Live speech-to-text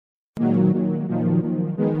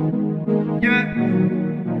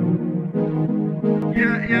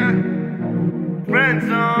Friend zone.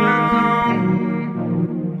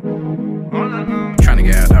 Trying to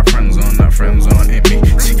get out that friend zone ain't me.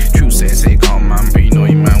 True say calm man, but you know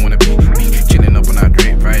you might wanna be chilling up on that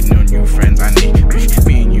Drake, riding on new friends I need.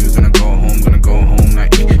 Me and you gonna go home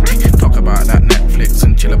like talk about that Netflix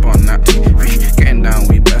and chill up on that tea. Getting down,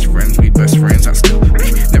 we best friends that still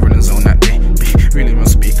never in the zone that day. Really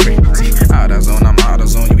must be crazy. Out of that zone, I'm out of the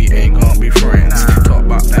zone, we ain't gonna be friends. Talk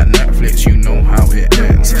about that Netflix, you know how it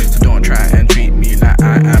ends. So don't try and treat me like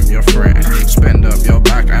I am your friend. Spend up your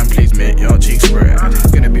back and please make your cheeks spread.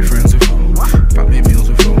 Gonna be friends with you, family meals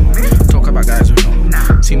with you. Talk about guys with you.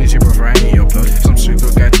 Seen this your brother, I need your blood. Some street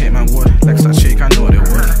good guy take my wood. Legs that shake, I know they would.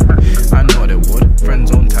 Friend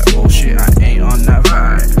zone type bullshit, I ain't on that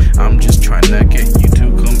vibe. I'm just trying to get you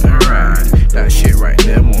to come and ride. That shit right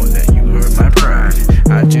there more than you hurt my pride.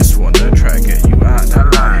 I just wanna try get you out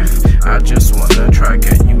that life. I just wanna try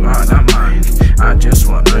get you out that mind. I just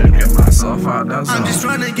wanna get myself out that zone. I'm just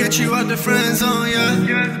trying to get you out the friend zone,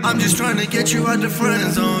 yeah. I'm just trying to get you out the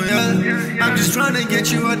friend zone, yeah. I'm just trying to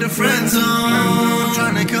get you out the friend zone. I'm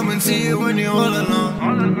trying to come and see you when you're all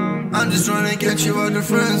alone. I'm just trying to get you out the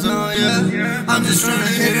friend zone, yeah. I'm just trying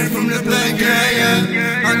to hit it from the back,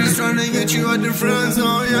 yeah. I'm just trying to get you out the friend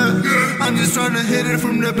zone, yeah. I'm just trying to hit it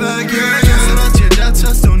from the back, yeah. Cancel out your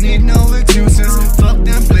datas, don't need no excuses. Fuck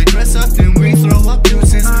them, play dress up, then we throw up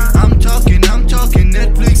deuces. I'm talking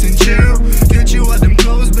Netflix and chill. Get you out them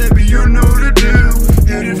clothes, baby, you know the deal.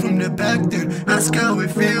 Hit it from the back, then ask how it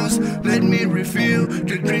feels. Let me refill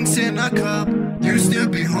the drinks in our cup. Used to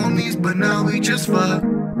be homies, but now we just fuck.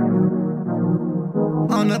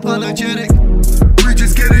 Unapologetic, we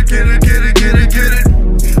just get it.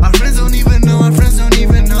 Our friends don't even know,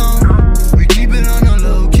 We keep it on the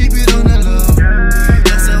low,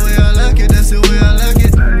 That's the way I like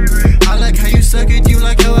it, I like how you suck it, you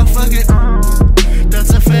like how I fuck it.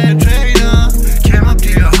 That's a fair trade, Came up to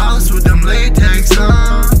your house with them latex,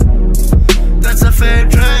 That's a fair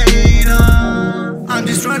trade, I'm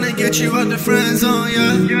just trying to get you out the friend zone,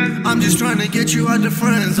 yeah. I'm just trying to get you out the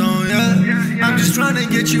friend zone, yeah. I'm just trying to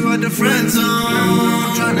get you out the friend zone.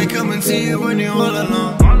 I'm trying to come and see you when you're all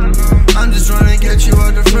alone. I'm just trying to get you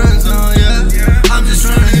out the friend zone, yeah. I'm just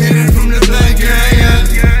trying to hit it from the back, yeah.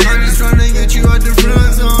 I'm just trying to get you out the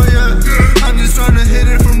friend zone, yeah. I'm just trying to hit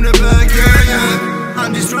it from the back, yeah.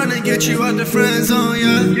 I'm just trying to get you out the friend zone,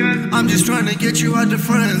 yeah. I'm just trying to get you out the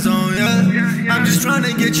friend zone, yeah. I'm just trying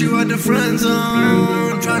to get you out the friend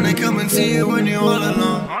zone. I'm trying to come and see you when you're all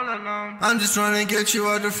alone. I'm just trying to get you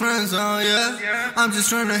out the friend zone, yeah. I'm just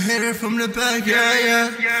trying to hit it from the back,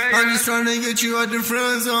 yeah. I'm just trying to get you out the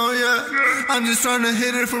friend zone, yeah. I'm just trying to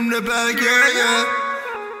hit it from the back, yeah.